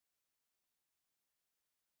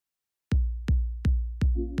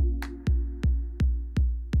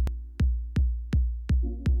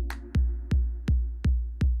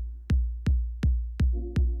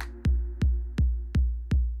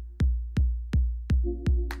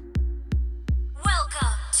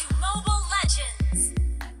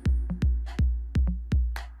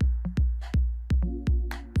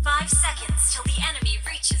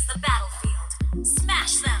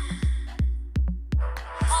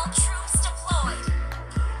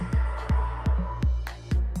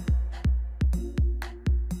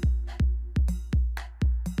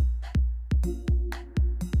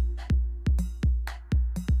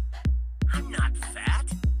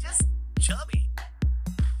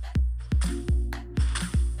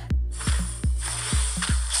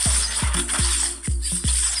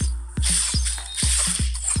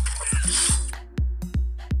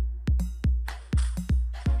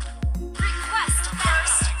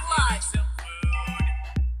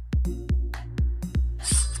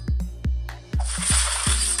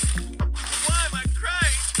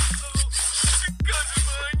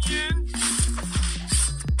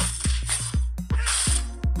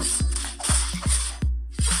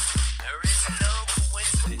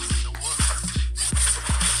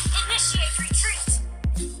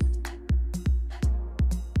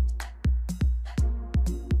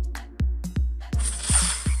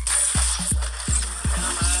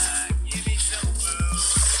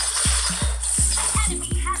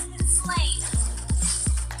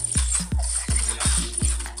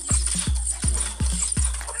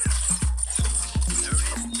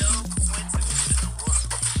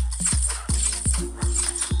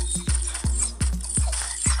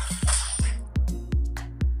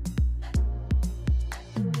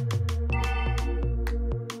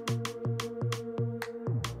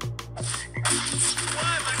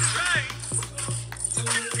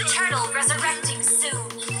Turtle resurrecting soon.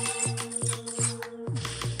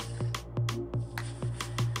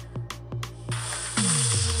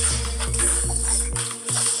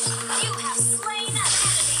 You have slain an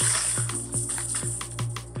enemy.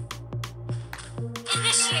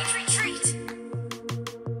 Initiate retreat.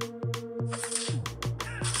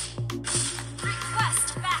 Request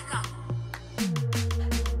backup.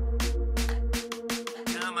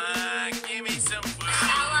 Come on, give me some food.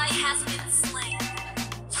 Ally has been slain.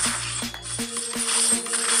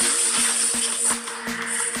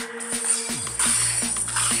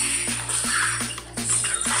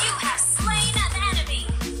 You have slain an enemy.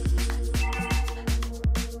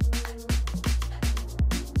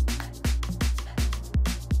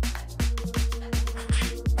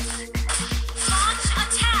 Launch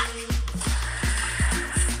attack.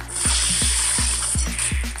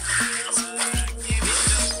 Give me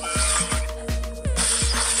some food.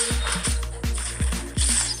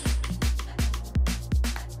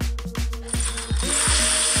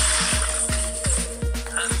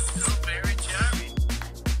 I'm still very charming.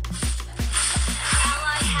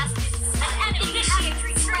 Ally has been slain. An enemy has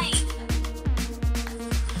been slain.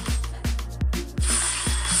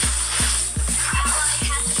 Ally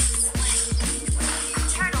has been slain.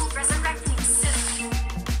 Turtle resurrecting soon.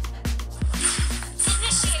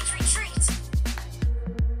 Initiate retreat.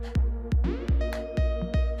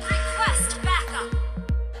 Request backup.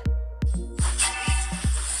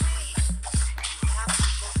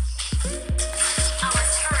 Our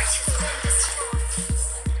turret has been destroyed.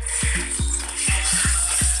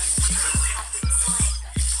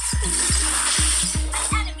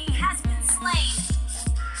 An enemy has been slain.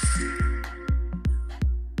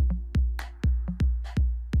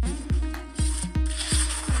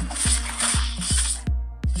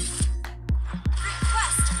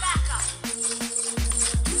 Request backup.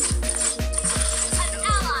 An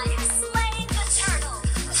ally has slain the turtle.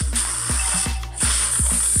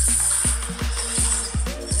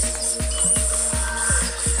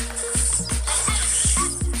 An enemy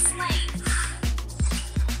has been slain.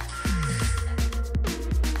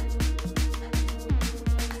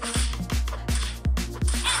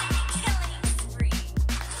 Enemy killing spree.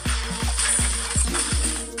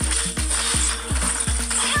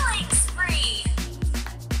 Killing spree.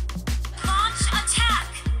 Launch attack.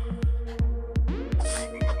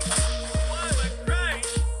 Why am I crying?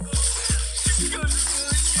 Just go to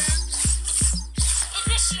sleep.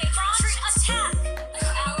 Initiate launch attack. An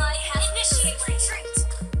ally has initiate retreat.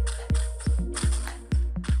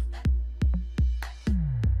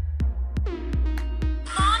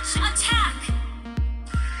 Launch attack.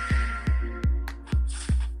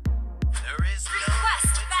 There is no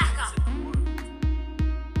Request backup.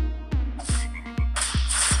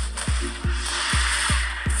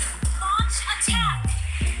 Launch attack.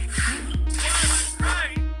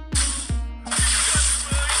 right.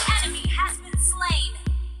 An enemy has been slain.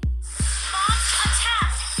 Launch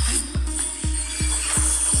attack.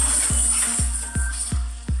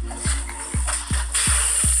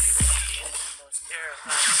 Most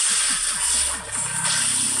terrifying.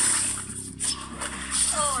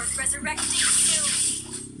 Lord resurrecting soon.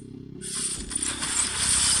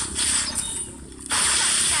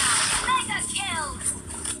 Touchdown. Mega kill.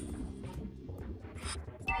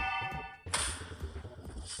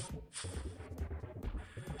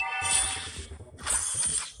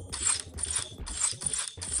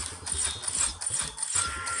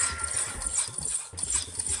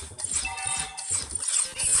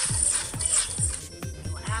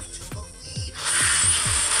 You have to believe.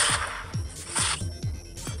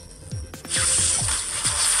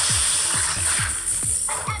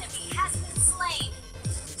 An enemy has been slain.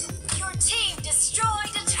 Your team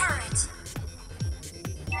destroyed a turret.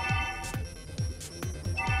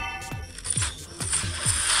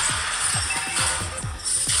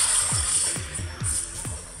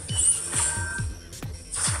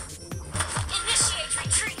 Initiate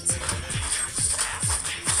retreat.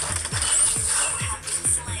 You have been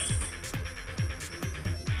slain.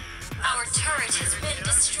 Our turret has been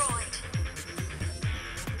destroyed.